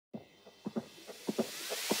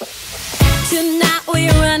Tonight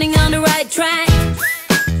we're running on the right track.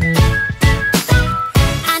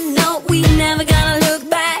 I know we never gonna look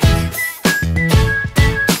back.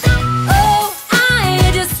 Oh,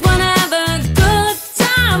 I just wanna have a good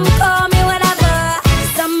time. Call me whatever,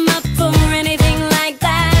 'cause I'm up for anything like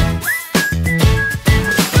that.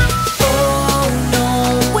 Oh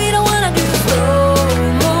no, we don't wanna do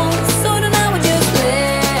slow-mo, so tonight we just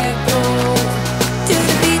let go. To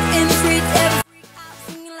the beat in the street, every freak out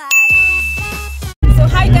singing like. So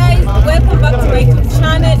hi guys, welcome back to my YouTube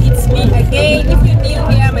channel. It's me again. If you're new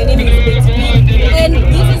here, my name is Betty, and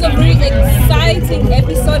this is a very exciting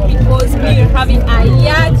episode because we're having a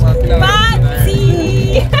yacht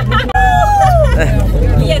party.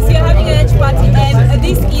 Yes, we're having a yacht party, and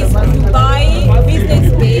this is Dubai Business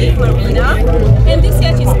Bay Marina, and this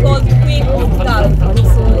yacht is called Queen of Gulf.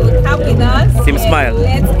 So come with us. Team Smile.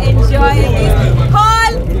 Let's enjoy this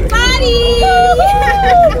whole party.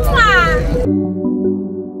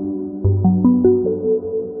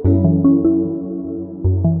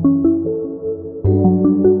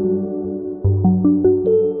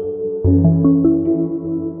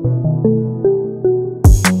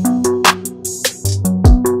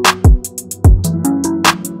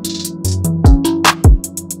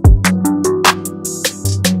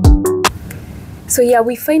 So yeah,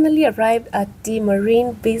 we finally arrived at the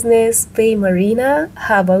Marine Business Bay Marina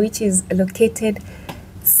Harbour, which is located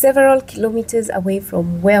several kilometers away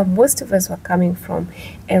from where most of us were coming from.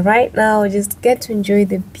 And right now, just get to enjoy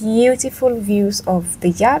the beautiful views of the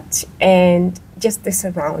yacht and just the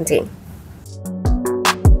surrounding.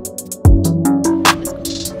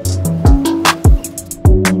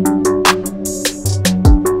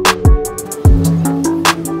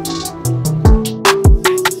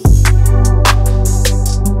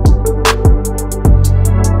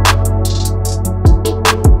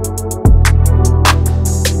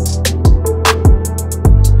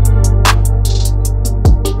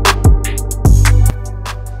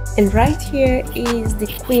 And right here is the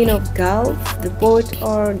Queen of Gulf, the boat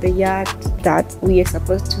or the yacht that we are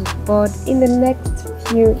supposed to board in the next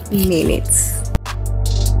few minutes.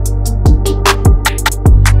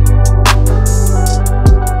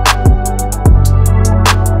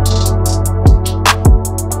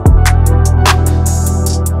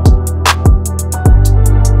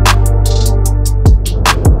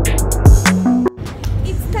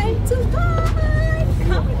 It's time to board.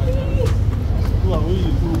 Come with me.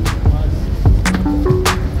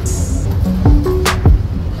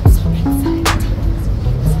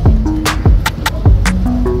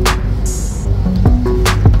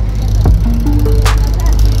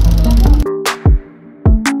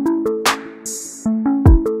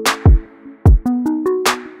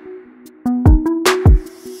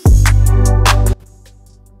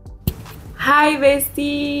 Hi,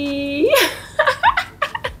 bestie!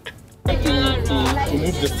 To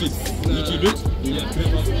move the seat a little bit.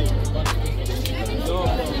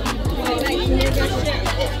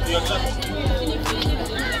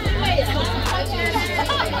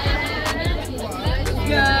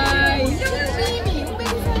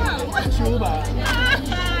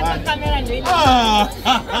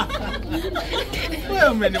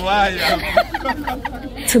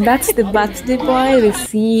 So that's the birthday boy, the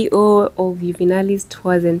CEO of Yuvinalis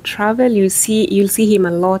Tours and Travel. You'll see him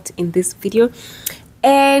a lot in this video.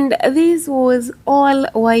 And this was all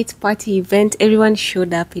white party event. Everyone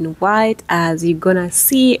showed up in white, as you're gonna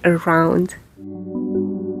see around.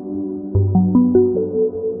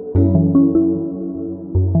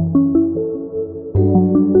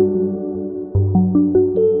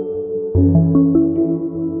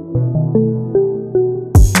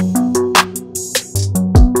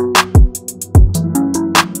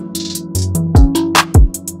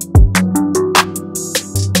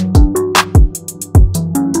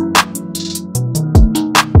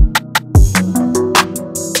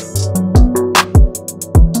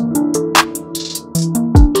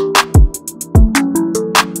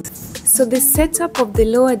 So the setup of the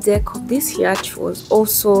lower deck of this yacht was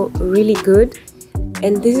also really good,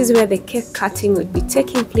 and this is where the cake cutting would be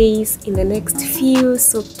taking place in the next few,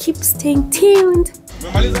 so keep staying tuned.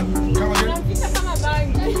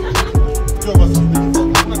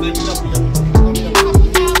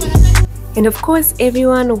 And of course,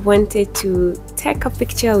 everyone wanted to take a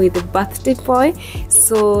picture with the birthday boy,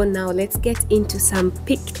 so now let's get into some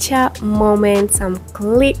picture moments, some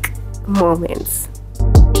click moments.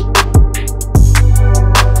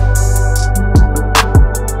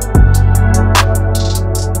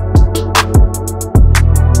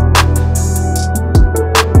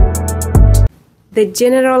 The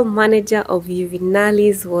general manager of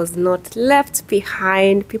Yuvinalis was not left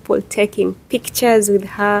behind, people taking pictures with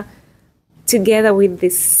her together with the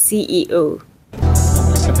CEO.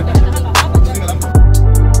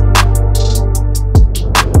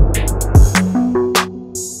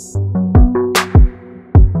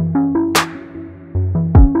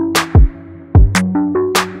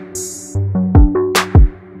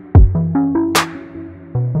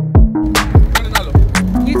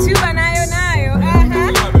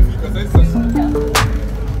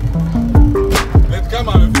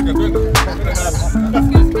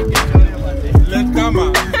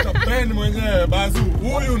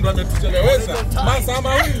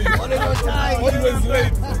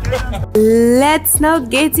 Let's now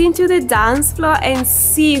get into the dance floor and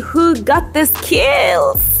see who got the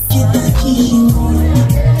skills.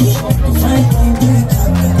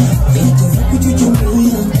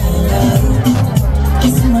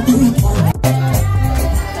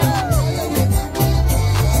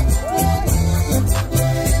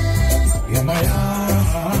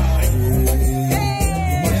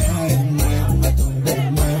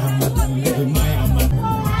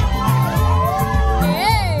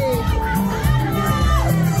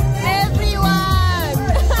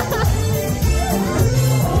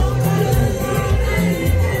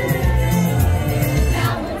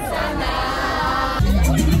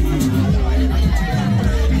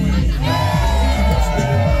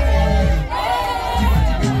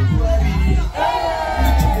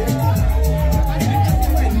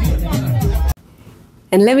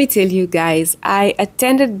 And let me tell you guys, I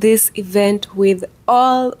attended this event with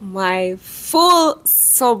all my full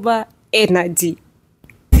sober energy.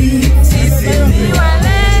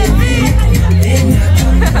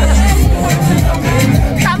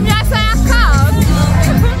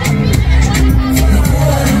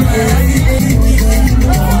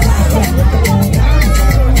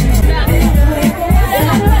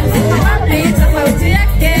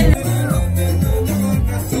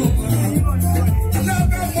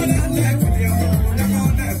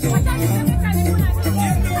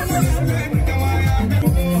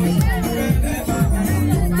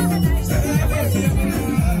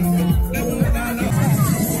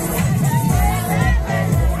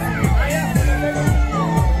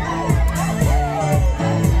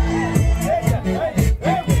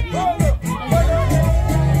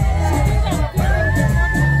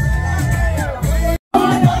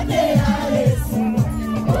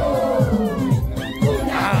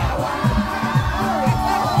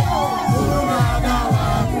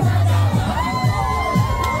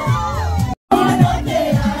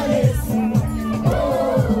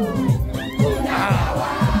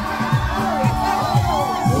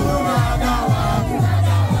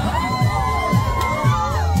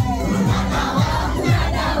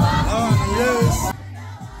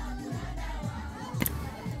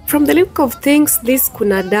 From the look of things, this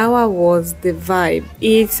Kunadawa was the vibe.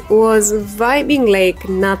 It was vibing like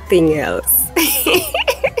nothing else.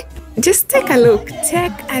 Just take a look.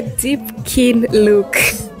 Take a deep, keen look.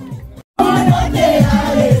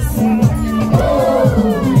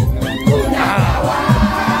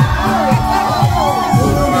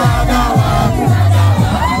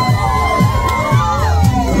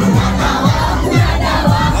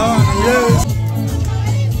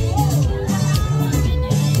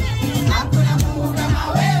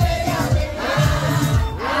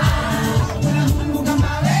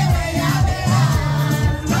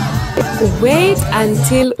 Wait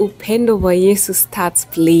until Upendo wa Yesu starts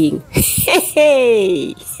playing.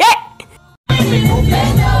 Hey!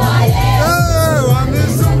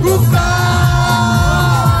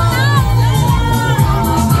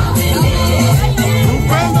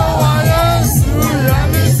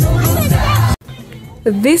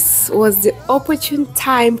 This was the opportune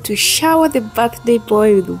time to shower the birthday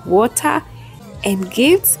boy with water and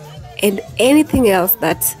gifts and anything else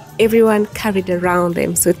that everyone carried around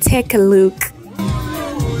them. So take a look.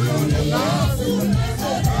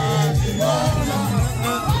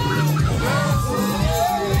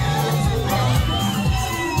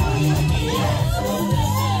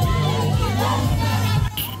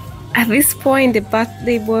 At this point, the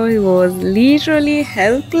birthday boy was literally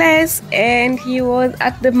helpless and he was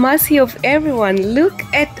at the mercy of everyone. Look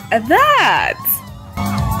at that!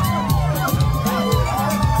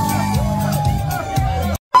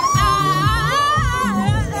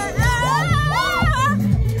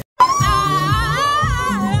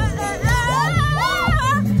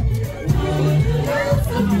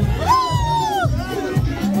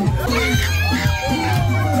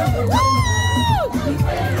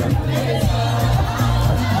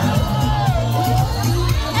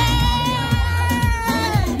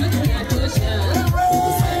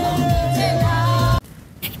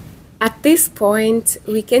 At this point,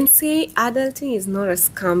 we can say adulting is not a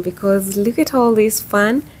scam because look at all this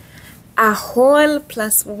fun. A whole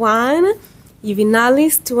 +1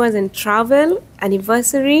 Yuvinalis Tours and Travel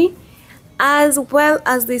anniversary, as well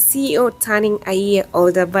as the CEO turning a year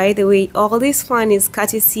older. By the way, all this fun is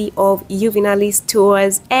courtesy of Yuvinalis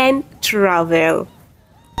Tours and Travel.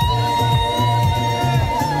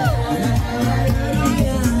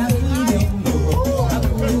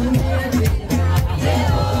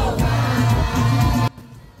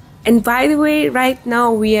 And by the way, right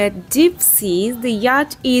now we are deep seas. The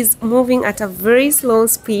yacht is moving at a very slow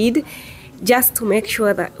speed just to make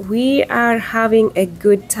sure that we are having a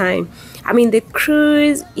good time. I mean, the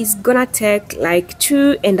cruise is gonna take like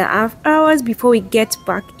 2.5 hours before we get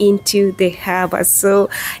back into the harbor. So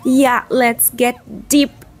yeah, let's get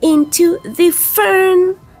deep into the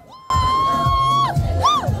fun.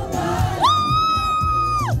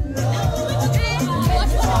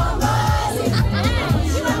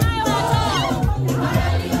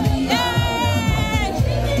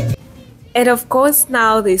 And of course,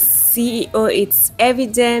 now the CEO, it's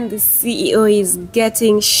evident the CEO is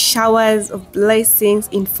getting showers of blessings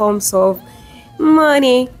in forms of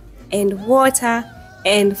money and water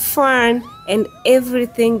and fun and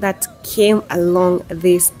everything that came along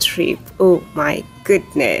this trip. Oh my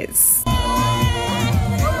goodness.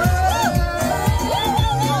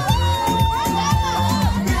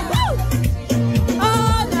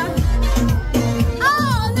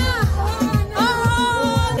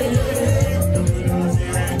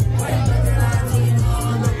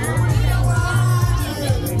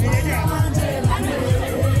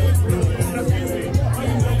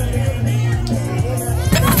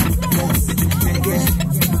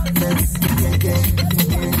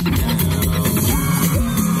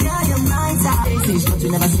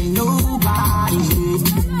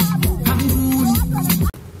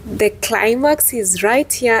 The climax is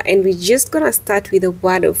right here, and we're just gonna start with a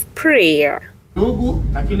word of prayer. Ndugu,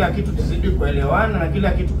 na kila kitu tuzidi kuelewana, na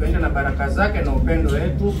kila kitu kaenda na baraka zake na upendo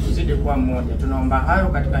wetu tuzidi kuwa mmoja. Tunaomba hayo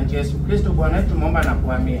katika njia ya Yesu Kristo Bwana wetu, tumeomba na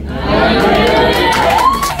kuamini.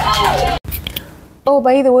 Oh,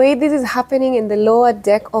 by the way, this is happening in the lower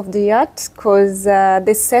deck of the yacht because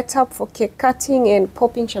the setup for cake cutting and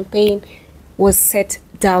popping champagne was set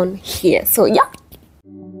down here. So yeah.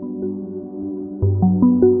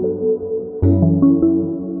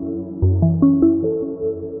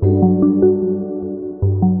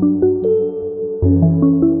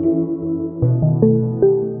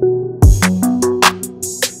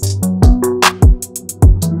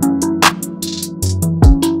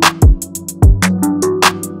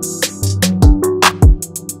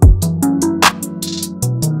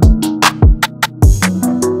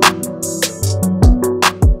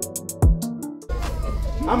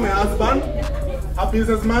 I'm a husband, a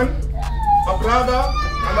businessman, a brother,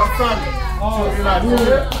 and a son.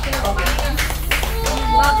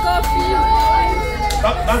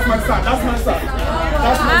 That's my son. That's my son.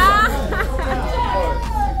 That's my son.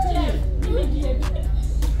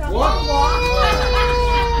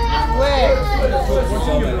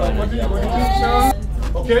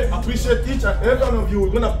 Okay, appreciate each and every one of you.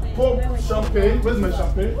 We're gonna pour champagne. Where's my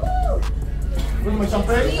champagne? Where's my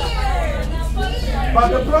champagne? But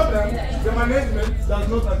the problem, the management does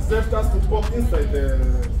not accept us to pop inside the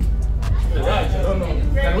yacht. I don't know.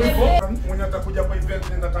 Can we pop? When you atakuja kwa event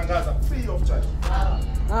in the Tangaza, free of charge.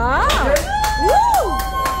 Okay? Woo!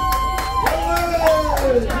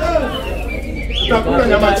 Tutakula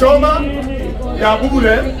nyama choma ya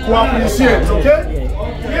bure ku appreciate, okay?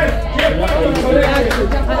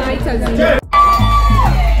 Yeah.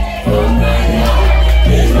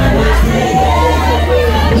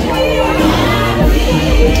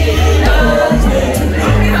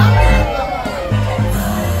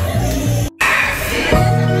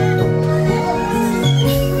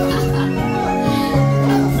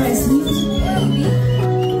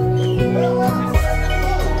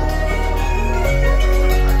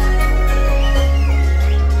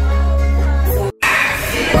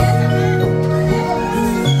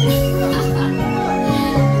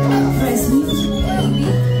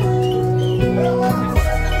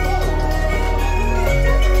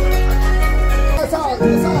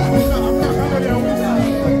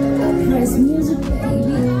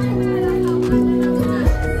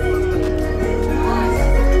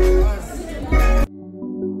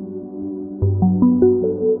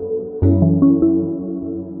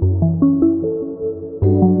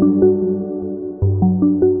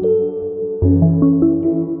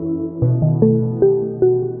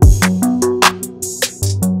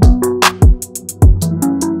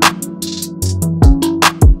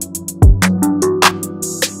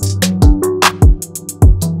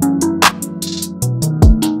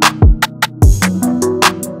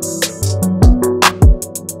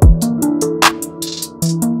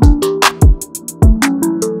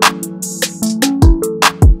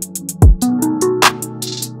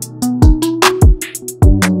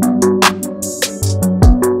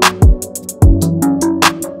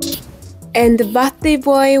 the birthday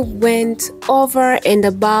boy went over and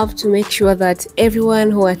above to make sure that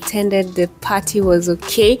everyone who attended the party was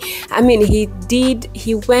okay. I mean,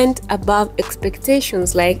 he went above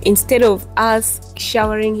expectations. Like, instead of us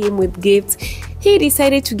showering him with gifts, he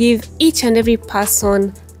decided to give each and every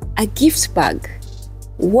person a gift bag.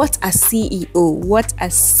 What a CEO! What a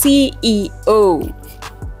CEO!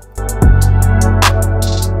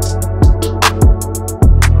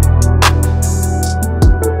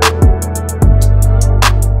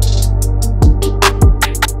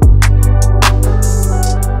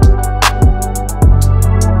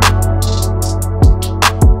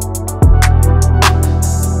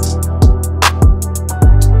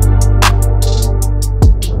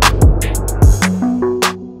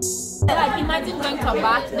 Imagine going to a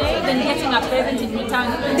birthday, then getting a present in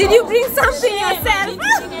return. Did you bring something yourself?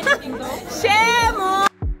 Shame on!